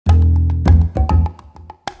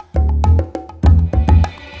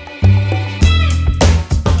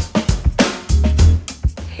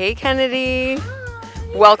Hey Kennedy,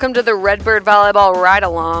 welcome to the Redbird Volleyball Ride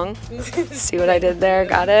Along. See what I did there?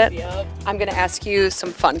 Got it? Yep. I'm going to ask you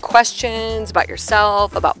some fun questions about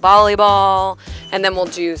yourself, about volleyball, and then we'll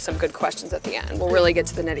do some good questions at the end. We'll really get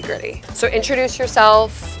to the nitty gritty. So introduce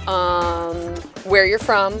yourself, where you're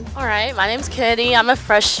from. All right, my name's Kennedy. I'm a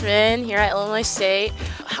freshman here at Illinois State.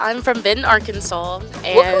 I'm from Benton, Arkansas.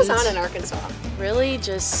 And What goes on in Arkansas? Really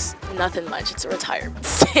just nothing much. It's a retirement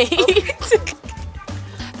state. Okay.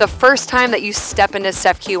 The first time that you step into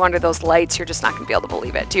Steph Q under those lights, you're just not going to be able to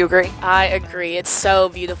believe it. Do you agree? I agree. It's so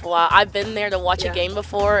beautiful. I've been there to watch a game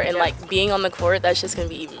before, and like being on the court, that's just going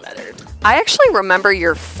to be even better. I actually remember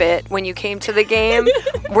your fit when you came to the game.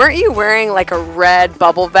 Weren't you wearing like a red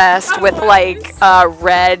bubble vest with like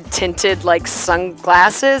red tinted like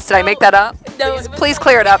sunglasses? Did I make that up? No. Please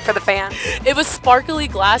clear it up for the fans. It was sparkly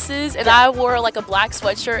glasses, and I wore like a black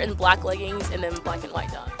sweatshirt and black leggings, and then black and white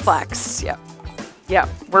dunks. Flex, yep. Yeah,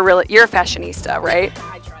 you're a fashionista, right?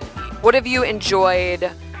 I try to be. What have you enjoyed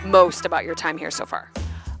most about your time here so far?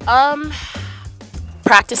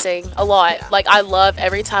 Practicing a lot. Like, I love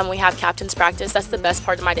every time we have captain's practice. That's the best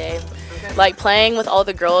part of my day. Okay. Like, playing with all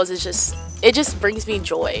the girls is it just brings me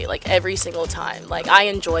joy, like, every single time. Like, I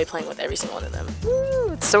enjoy playing with every single one of them.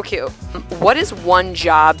 Ooh, it's so cute. What is one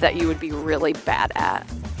job that you would be really bad at?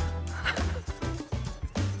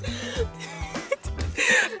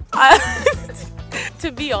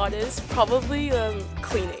 To be honest, probably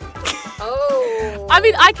cleaning. Oh. I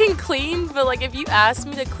mean, I can clean, but like if you ask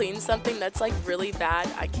me to clean something that's like really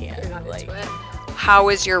bad, I can't. You're not like, into it. How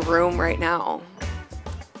is your room right now?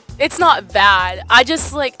 It's not bad. I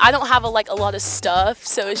just like I don't have a lot of stuff,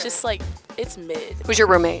 so it's just like it's mid. Who's your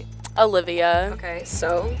roommate? Olivia. Okay,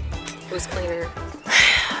 so who's cleaner?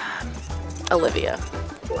 Olivia.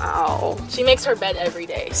 Wow. She makes her bed every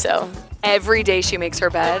day, so. Every day she makes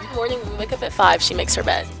her bed? Every morning we wake up at 5, she makes her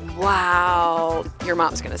bed. Wow. Your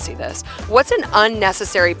mom's gonna see this. What's an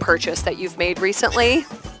unnecessary purchase that you've made recently?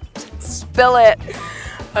 Spill it.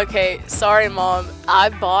 Okay, sorry mom. I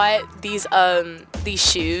bought these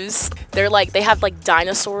shoes. They're like, they have like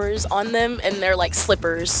dinosaurs on them and they're like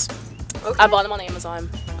slippers. Okay. I bought them on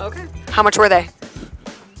Amazon. Okay. How much were they?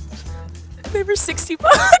 They were $60.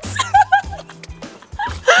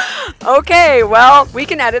 Okay, well, we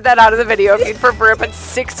can edit that out of the video if you'd prefer, but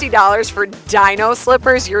 $60 for dino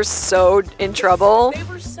slippers, you're so in trouble. They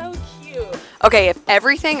were so cute. Okay, if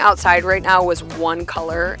everything outside right now was one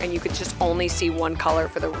color and you could just only see one color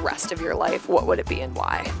for the rest of your life, what would it be and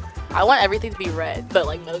why? I want everything to be red, but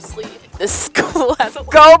like mostly this school has a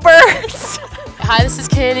Go Birds! Hi, this is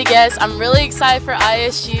Khenedi Guest. I'm really excited for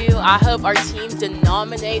ISU. I hope our team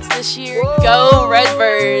denominates this year. Whoa. Go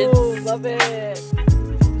Redbirds! Love it.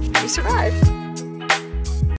 You survived.